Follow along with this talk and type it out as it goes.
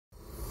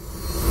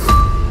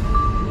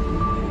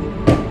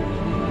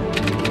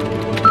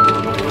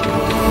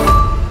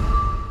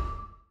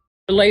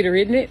Later,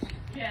 isn't it?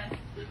 Yes.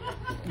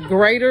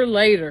 Greater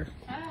later.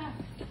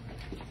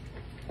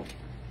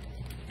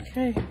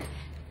 Okay.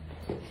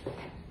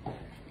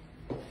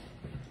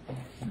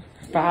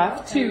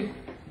 5-2.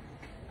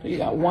 So you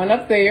got one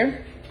up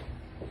there.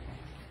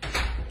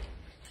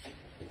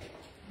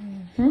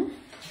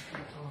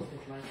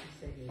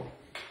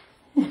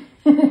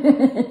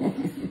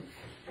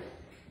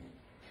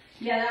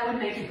 Yeah, that would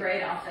make a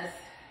great office.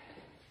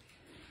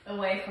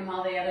 Away from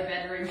all the other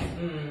bedrooms.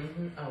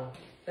 Mm-hmm. Oh,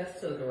 that's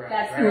to the garage.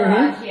 That's the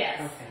right? garage,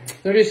 yes. Okay.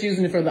 They're just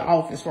using it for the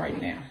office right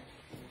now.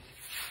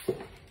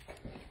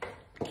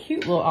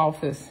 Cute little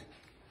office.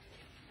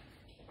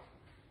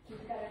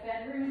 You've got a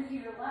bedroom to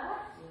your left.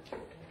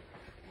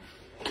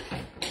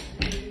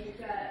 And you've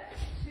got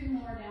two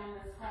more down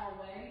this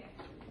hallway.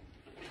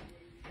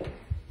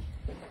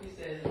 He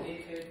says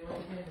big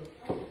bedroom.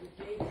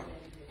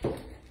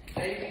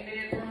 Baby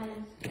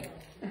bedrooms.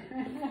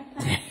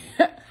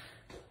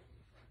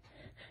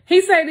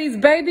 He say these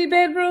baby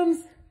bedrooms?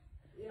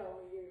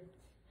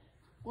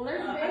 Well,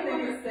 there's I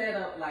think it's set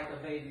up like a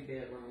baby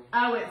bedroom.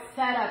 Oh, it's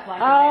set up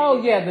like a Oh,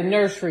 baby yeah, bedroom. the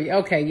nursery.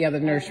 Okay, yeah, the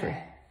nursery.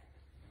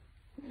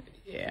 Okay.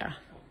 Yeah.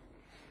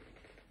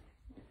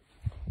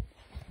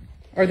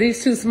 Are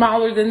these two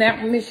smaller than that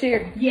one, Miss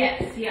Sherry?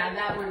 Yes, yeah,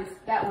 that one's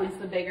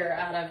the bigger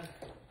out of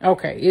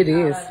Okay, it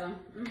is. them.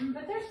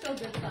 But they're still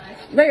good size.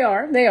 They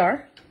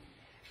are.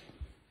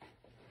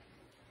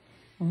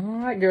 All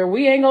right, girl,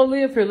 we ain't gonna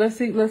live here. Let's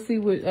see what,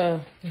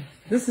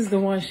 this is the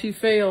one she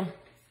fell.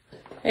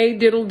 Hey,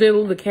 diddle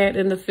diddle, the cat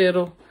and the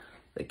fiddle.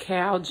 The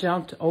cow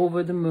jumped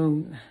over the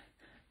moon.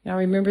 Y'all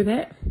remember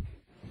that?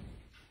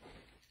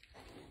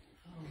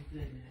 Oh,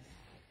 goodness.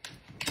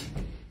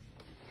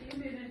 You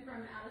moving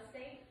from out of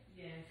state?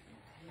 Yes.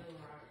 Little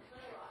Rock.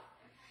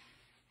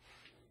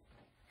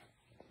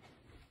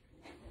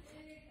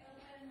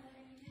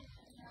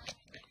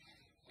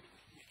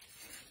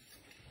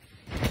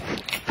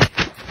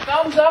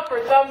 Thumbs up or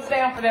thumbs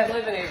down for that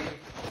living area?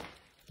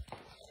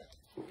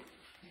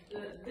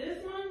 This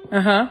one?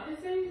 Uh-huh.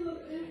 It seems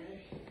look.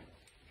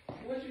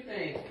 What you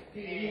think?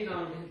 He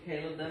don't.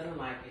 Caleb doesn't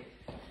like it.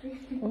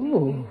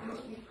 Ooh.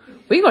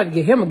 We going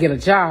to get a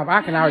job.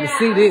 I can already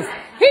see this.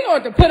 He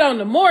going to put on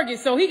the mortgage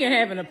so he can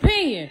have an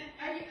opinion.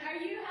 Are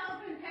you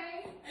helping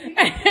pay?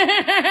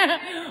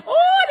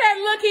 Oh, that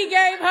look he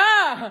gave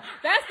her.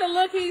 That's the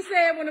look he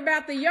said when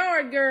about the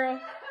yard, girl.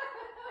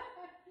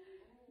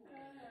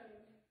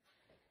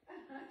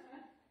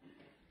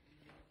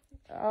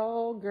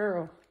 Oh,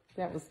 girl.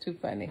 That was too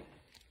funny.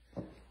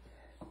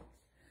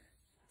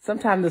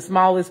 Sometimes the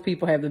smallest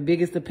people have the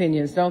biggest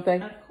opinions, don't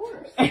they? Of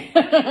course. You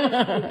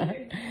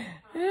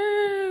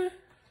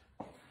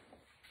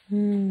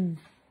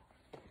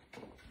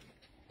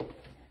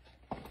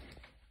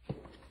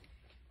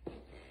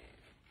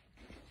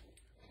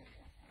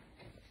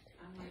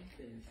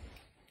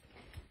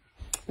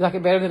like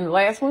it better than the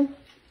last one?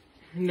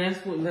 And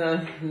that's what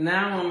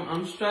now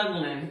I'm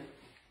struggling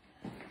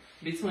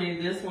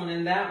between this one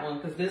and that one,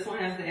 because this one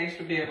has the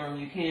extra bedroom.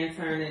 You can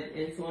turn it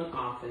into an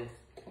office.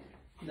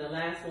 The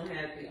last one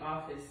had the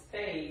office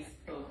space,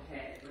 so it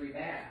had 3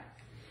 baths.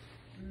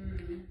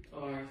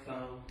 Or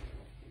so.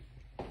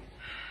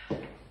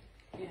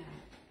 Yeah.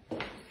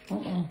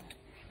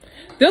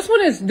 This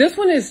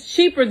one is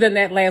cheaper than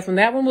that last one.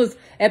 That one was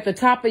at the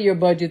top of your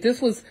budget.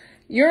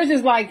 Yours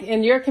is like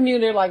in your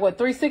community, like what,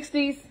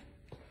 360s?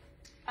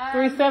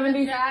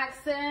 370?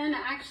 Jackson,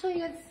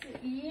 actually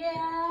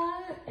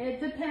it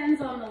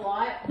depends on the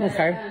lot. But,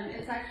 Okay.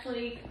 It's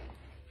actually,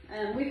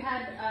 we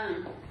had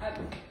a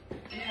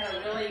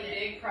really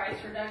big price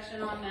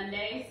reduction on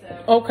Monday,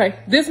 so. Okay.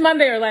 This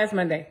Monday or last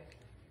Monday?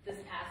 This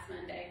past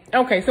Monday.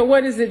 Okay, so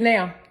what is it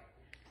now?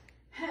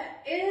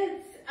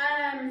 It's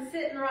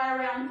sitting right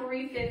around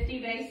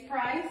 $350 base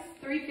price,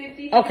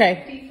 $350.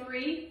 Okay.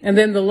 $353. And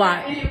then the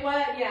lot. And it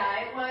was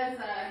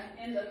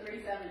in the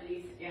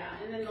 370s, yeah.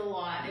 And then the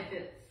lot, if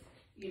it's,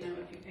 if you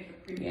pick a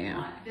premium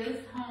lot. This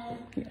home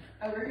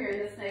over here in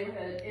this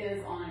neighborhood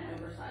is on an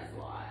oversized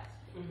lot,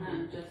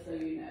 just so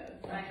you know.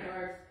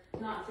 Backyard's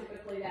not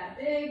typically that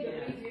big, but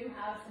we do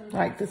have some.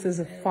 Like this is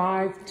a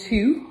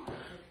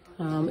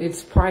 5.2.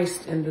 It's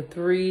priced in the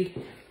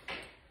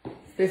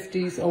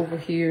 350s over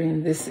here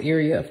in this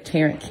area of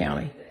Tarrant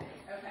County.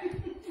 Okay.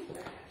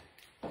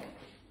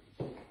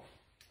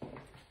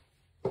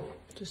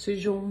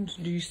 Decisions.